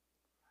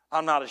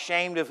 I'm not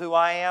ashamed of who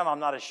I am. I'm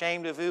not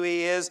ashamed of who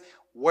he is.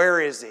 Where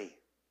is he?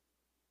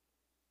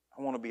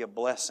 I want to be a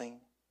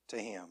blessing to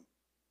him.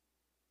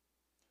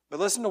 But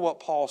listen to what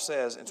Paul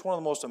says. It's one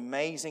of the most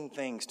amazing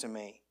things to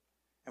me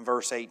in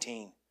verse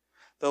 18.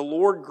 The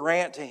Lord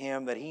grant to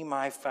him that he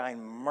might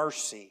find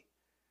mercy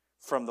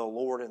from the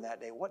Lord in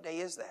that day. What day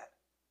is that?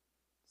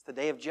 It's the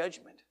day of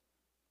judgment.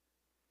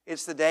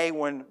 It's the day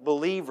when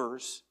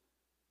believers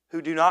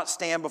who do not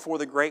stand before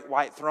the great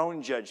white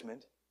throne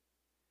judgment,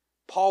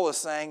 Paul is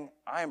saying,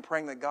 I am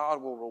praying that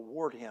God will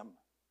reward him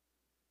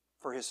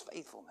for his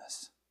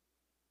faithfulness.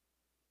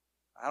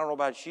 I don't know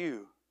about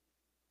you,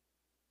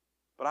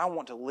 but I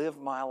want to live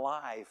my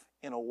life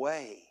in a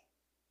way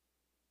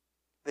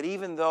that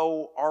even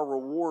though our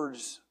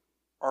rewards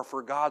are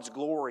for God's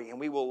glory and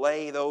we will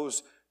lay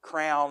those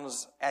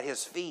crowns at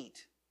his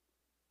feet,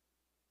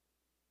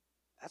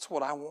 that's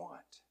what I want.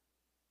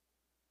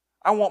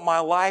 I want my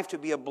life to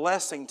be a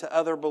blessing to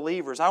other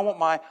believers. I want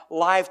my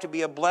life to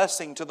be a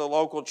blessing to the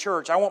local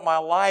church. I want my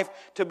life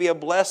to be a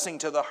blessing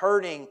to the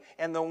hurting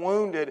and the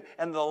wounded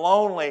and the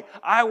lonely.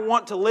 I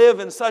want to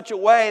live in such a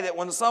way that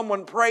when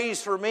someone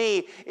prays for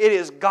me, it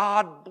is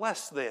God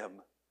bless them.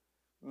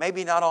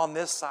 Maybe not on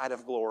this side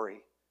of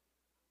glory,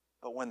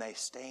 but when they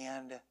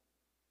stand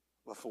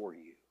before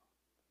you.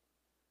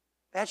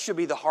 That should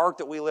be the heart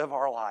that we live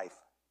our life.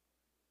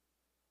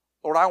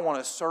 Lord, I want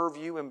to serve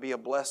you and be a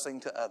blessing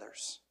to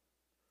others.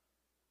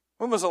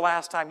 When was the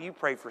last time you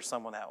prayed for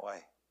someone that way?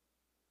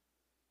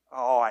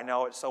 Oh, I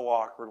know it's so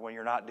awkward when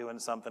you're not doing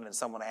something and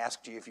someone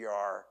asks you if you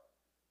are.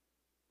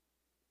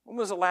 When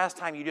was the last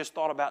time you just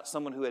thought about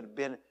someone who had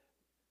been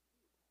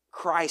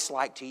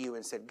Christ-like to you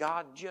and said,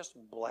 God, just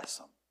bless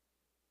them.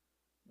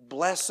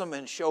 Bless them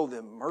and show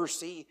them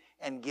mercy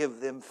and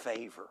give them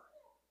favor.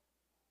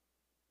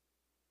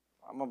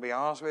 I'm going to be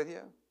honest with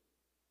you.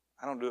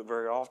 I don't do it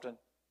very often.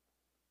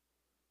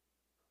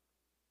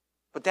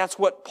 But that's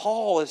what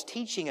Paul is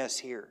teaching us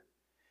here.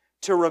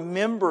 To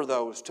remember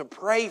those, to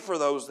pray for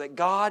those that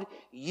God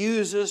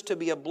uses to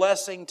be a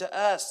blessing to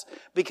us.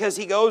 Because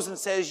he goes and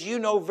says, you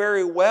know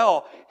very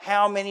well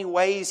how many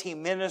ways he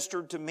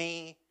ministered to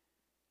me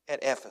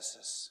at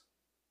Ephesus.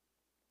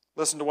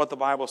 Listen to what the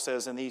Bible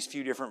says in these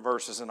few different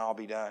verses and I'll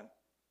be done.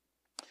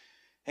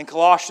 In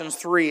Colossians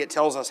 3, it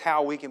tells us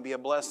how we can be a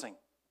blessing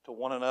to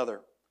one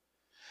another.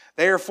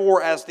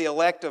 Therefore, as the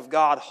elect of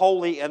God,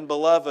 holy and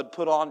beloved,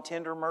 put on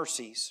tender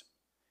mercies,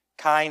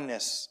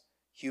 kindness,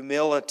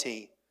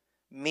 humility,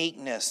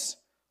 meekness,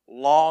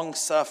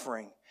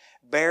 long-suffering,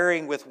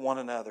 bearing with one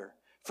another,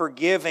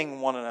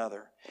 forgiving one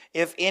another.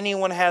 If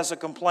anyone has a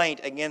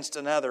complaint against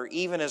another,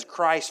 even as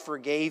Christ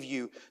forgave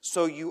you,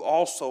 so you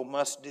also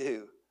must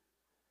do.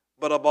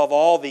 But above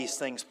all these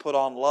things, put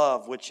on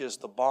love, which is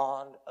the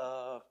bond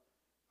of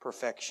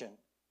perfection.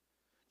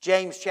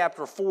 James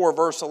chapter 4,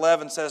 verse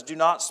 11 says, do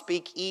not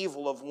speak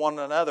evil of one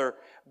another,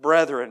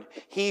 brethren.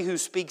 He who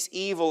speaks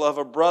evil of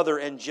a brother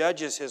and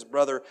judges his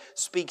brother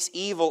speaks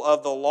evil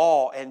of the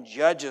law and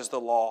judges the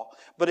law.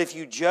 But if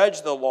you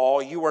judge the law,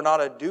 you are not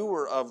a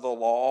doer of the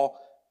law,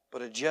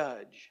 but a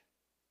judge.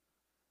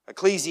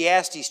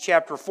 Ecclesiastes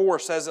chapter 4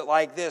 says it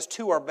like this,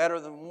 two are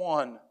better than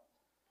one,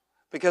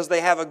 because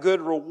they have a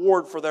good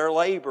reward for their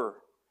labor.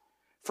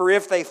 For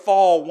if they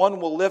fall, one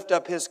will lift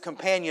up his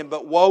companion,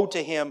 but woe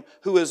to him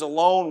who is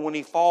alone when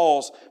he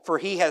falls, for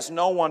he has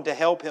no one to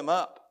help him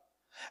up.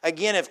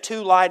 Again, if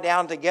two lie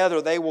down together,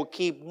 they will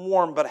keep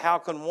warm, but how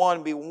can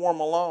one be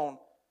warm alone?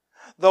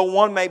 Though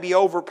one may be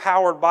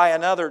overpowered by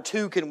another,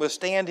 two can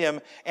withstand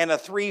him, and a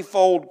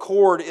threefold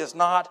cord is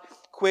not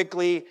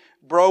quickly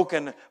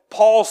broken.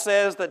 Paul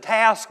says the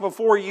task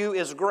before you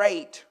is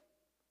great.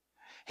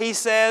 He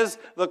says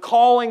the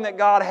calling that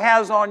God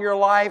has on your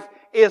life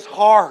is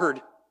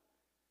hard.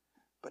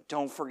 But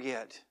don't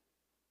forget,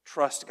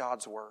 trust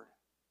God's word.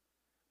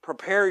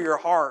 Prepare your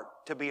heart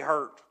to be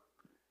hurt.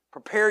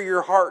 Prepare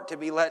your heart to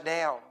be let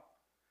down.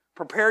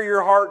 Prepare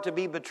your heart to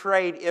be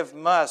betrayed if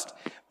must.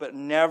 But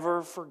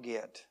never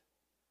forget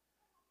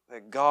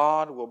that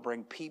God will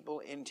bring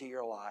people into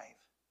your life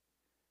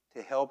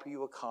to help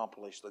you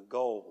accomplish the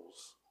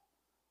goals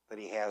that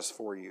He has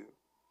for you.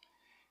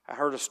 I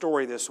heard a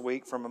story this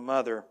week from a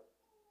mother.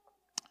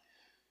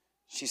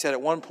 She said,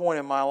 at one point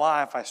in my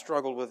life, I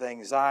struggled with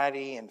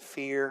anxiety and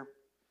fear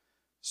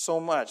so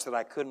much that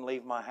I couldn't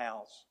leave my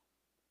house.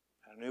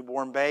 I had a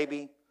newborn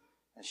baby,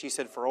 And she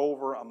said for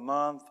over a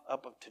month,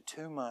 up to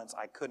 2 months,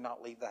 I could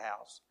not leave the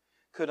house.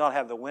 Could not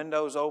have the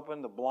windows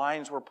open. The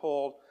blinds were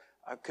pulled.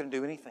 I couldn't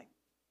do anything.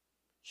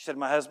 She said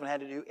my husband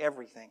had to do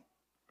everything.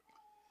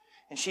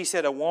 And she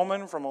said a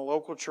woman from a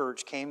local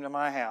church came to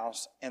my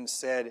house and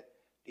said,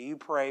 do you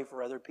pray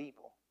for other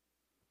people?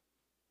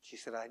 She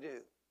said, I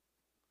do.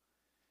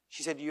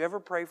 She said, do you ever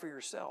pray for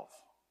yourself?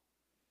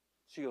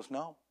 She goes,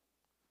 no.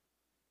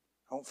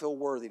 I don't feel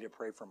worthy to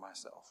pray for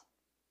myself.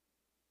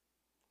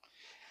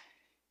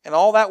 And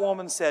all that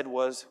woman said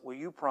was, will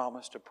you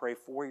promise to pray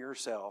for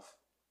yourself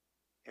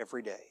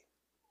every day?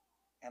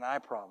 And I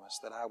promise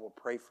that I will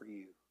pray for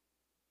you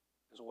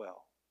as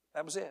well.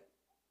 That was it.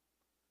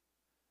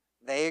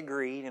 They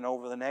agreed, and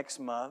over the next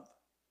month,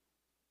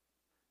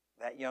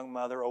 that young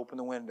mother opened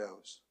the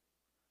windows.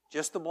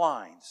 Just the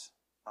blinds,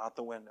 not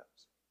the windows.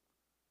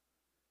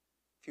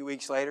 A few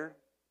weeks later,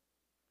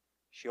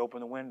 she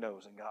opened the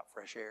windows and got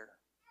fresh air.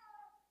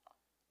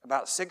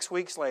 About 6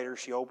 weeks later,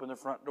 she opened the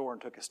front door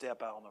and took a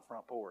step out on the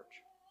front porch.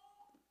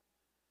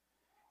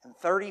 And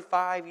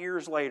 35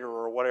 years later,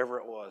 or whatever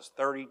it was,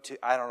 32,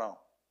 I don't know,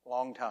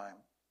 long time,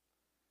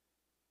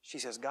 she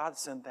says, God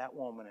sent that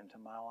woman into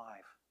my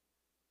life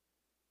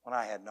when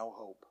I had no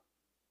hope.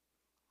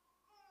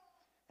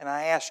 And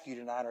I ask you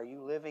tonight, are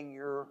you living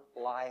your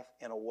life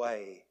in a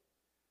way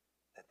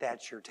that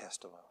that's your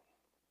testimony?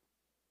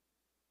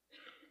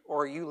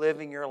 Or are you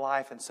living your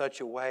life in such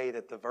a way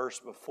that the verse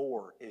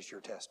before is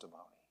your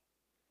testimony?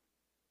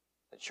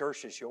 The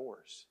church is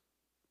yours.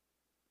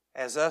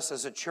 As us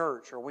as a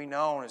church, are we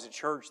known as a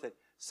church that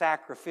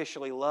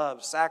sacrificially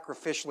loves,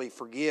 sacrificially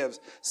forgives,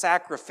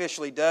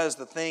 sacrificially does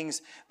the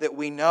things that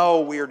we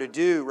know we are to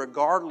do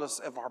regardless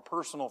of our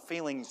personal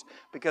feelings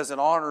because it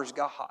honors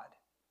God?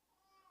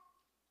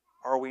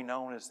 Or are we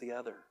known as the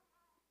other?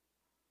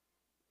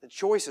 The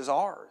choice is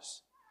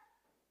ours.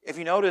 If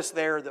you notice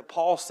there that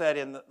Paul said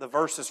in the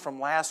verses from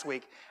last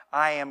week,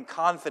 I am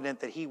confident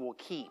that he will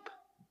keep.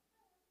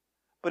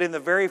 But in the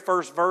very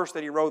first verse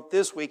that he wrote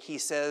this week, he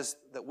says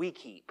that we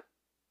keep.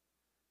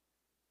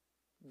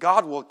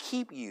 God will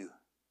keep you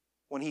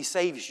when He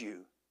saves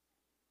you.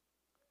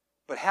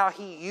 But how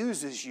He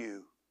uses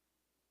you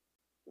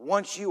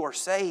once you are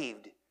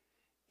saved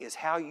is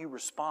how you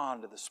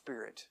respond to the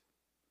Spirit.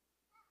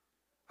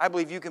 I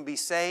believe you can be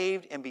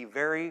saved and be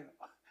very,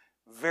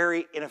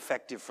 very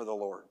ineffective for the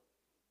Lord.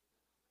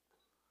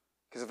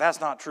 Because if that's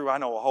not true, I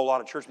know a whole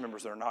lot of church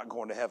members that are not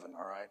going to heaven,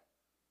 all right?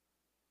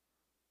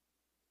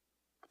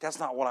 But that's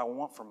not what I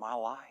want for my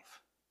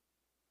life.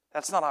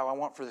 That's not what I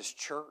want for this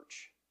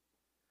church.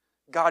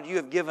 God, you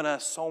have given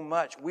us so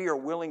much. We are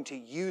willing to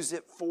use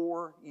it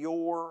for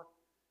your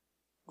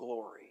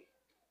glory,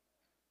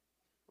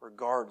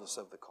 regardless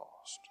of the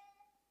cost.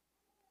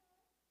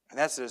 And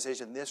that's the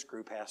decision this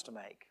group has to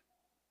make.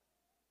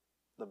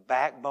 The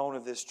backbone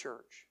of this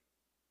church.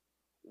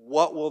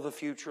 What will the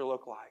future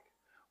look like?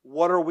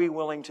 What are we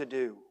willing to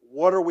do?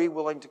 What are we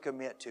willing to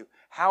commit to?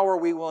 How are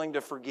we willing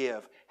to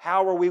forgive?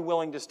 How are we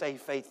willing to stay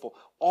faithful?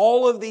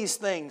 All of these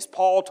things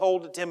Paul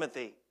told to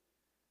Timothy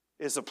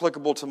is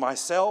applicable to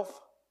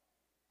myself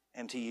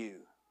and to you.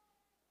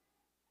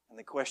 And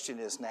the question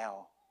is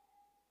now,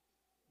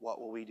 what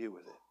will we do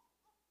with it?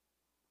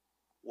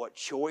 What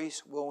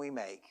choice will we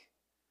make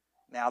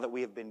now that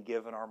we have been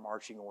given our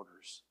marching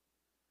orders?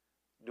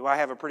 Do I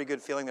have a pretty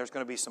good feeling there's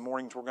going to be some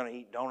mornings we're going to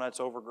eat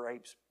donuts over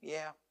grapes?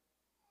 Yeah.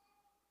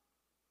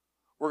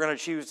 We're going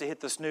to choose to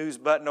hit the snooze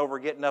button over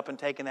getting up and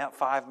taking that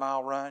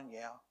 5-mile run?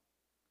 Yeah.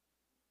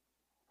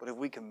 But if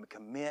we can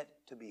commit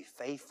to be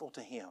faithful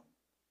to Him,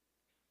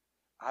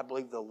 I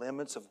believe the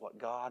limits of what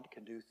God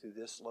can do through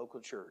this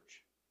local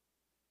church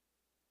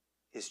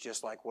is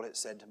just like what it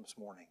said this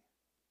morning.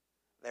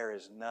 There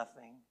is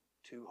nothing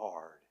too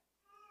hard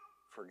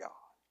for God.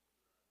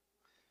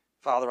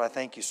 Father, I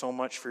thank you so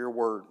much for your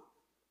word.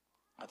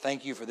 I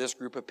thank you for this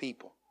group of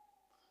people,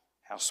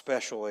 how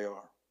special they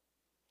are,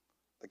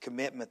 the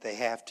commitment they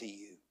have to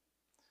you.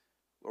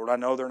 Lord, I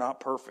know they're not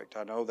perfect.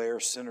 I know they are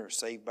sinners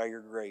saved by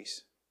your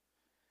grace.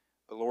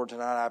 But Lord,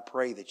 tonight I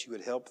pray that you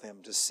would help them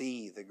to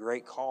see the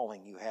great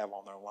calling you have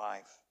on their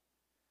life,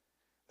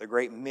 the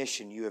great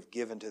mission you have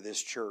given to this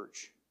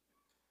church,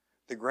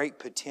 the great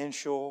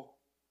potential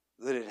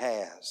that it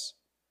has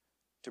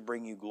to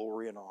bring you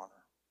glory and honor.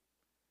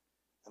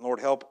 And Lord,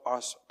 help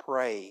us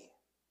pray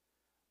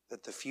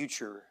that the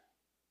future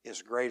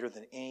is greater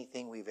than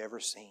anything we've ever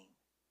seen,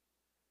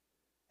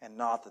 and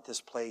not that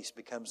this place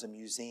becomes a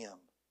museum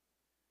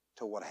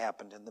to what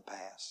happened in the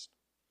past.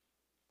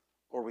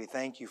 Lord, we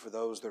thank you for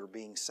those that are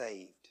being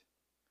saved.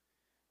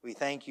 We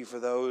thank you for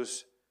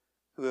those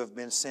who have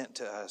been sent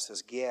to us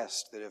as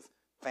guests that have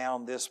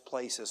found this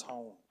place as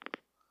home.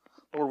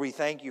 Lord, we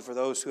thank you for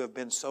those who have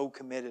been so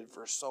committed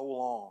for so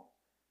long.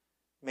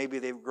 Maybe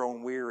they've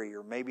grown weary,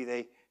 or maybe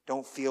they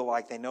don't feel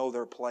like they know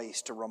their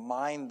place, to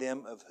remind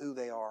them of who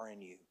they are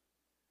in you.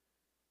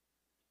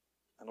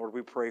 And Lord,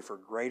 we pray for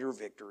greater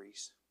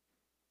victories,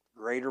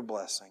 greater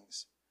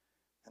blessings,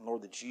 and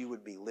Lord, that you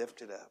would be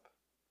lifted up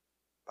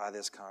by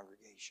this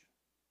congregation.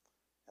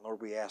 And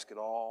Lord, we ask it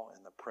all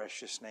in the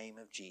precious name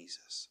of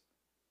Jesus.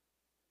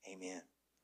 Amen.